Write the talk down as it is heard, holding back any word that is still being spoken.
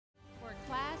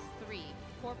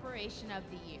Corporation of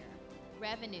the Year.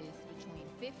 Revenues between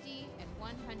 $50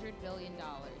 and $100 billion.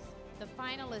 The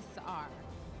finalists are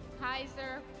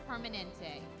Kaiser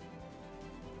Permanente,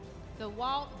 the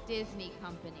Walt Disney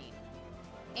Company,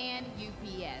 and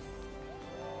UPS.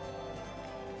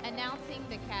 Announcing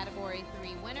the Category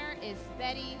 3 winner is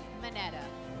Betty Manetta.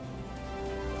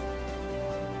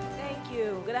 Thank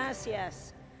you,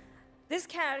 gracias. This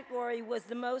category was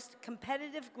the most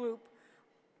competitive group,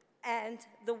 and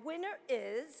the winner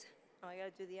is, oh, I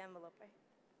gotta do the envelope, right?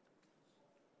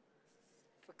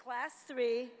 For Class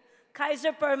 3,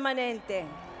 Kaiser Permanente.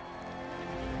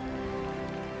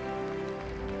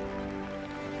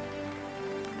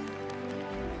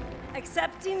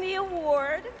 Accepting the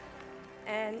award,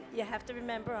 and you have to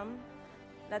remember I'm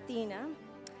Latina,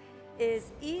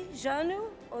 is Ijanu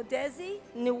Odezi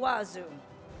Niwazu,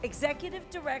 Executive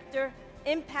Director,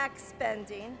 Impact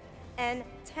Spending, and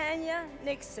Tanya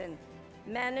Nixon,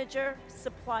 Manager,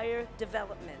 Supplier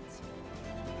Development.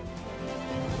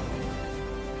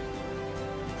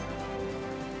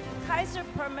 Kaiser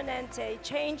Permanente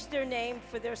changed their name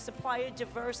for their supplier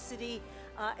diversity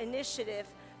initiative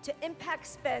to Impact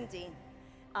Spending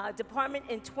Department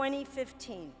in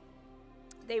 2015.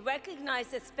 They recognize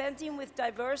that spending with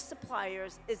diverse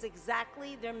suppliers is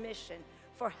exactly their mission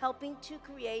for helping to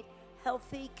create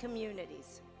healthy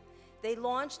communities. They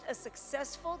launched a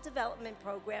successful development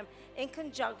program in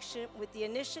conjunction with the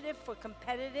Initiative for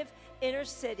Competitive Inner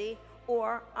City,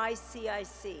 or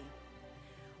ICIC,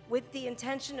 with the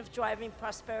intention of driving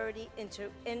prosperity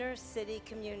into inner city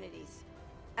communities.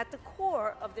 At the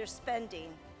core of their spending,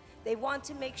 they want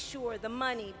to make sure the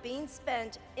money being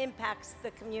spent impacts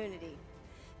the community.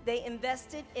 They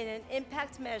invested in an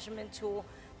impact measurement tool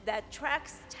that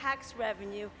tracks tax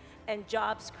revenue and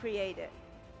jobs created.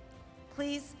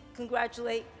 Please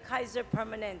congratulate Kaiser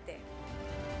Permanente.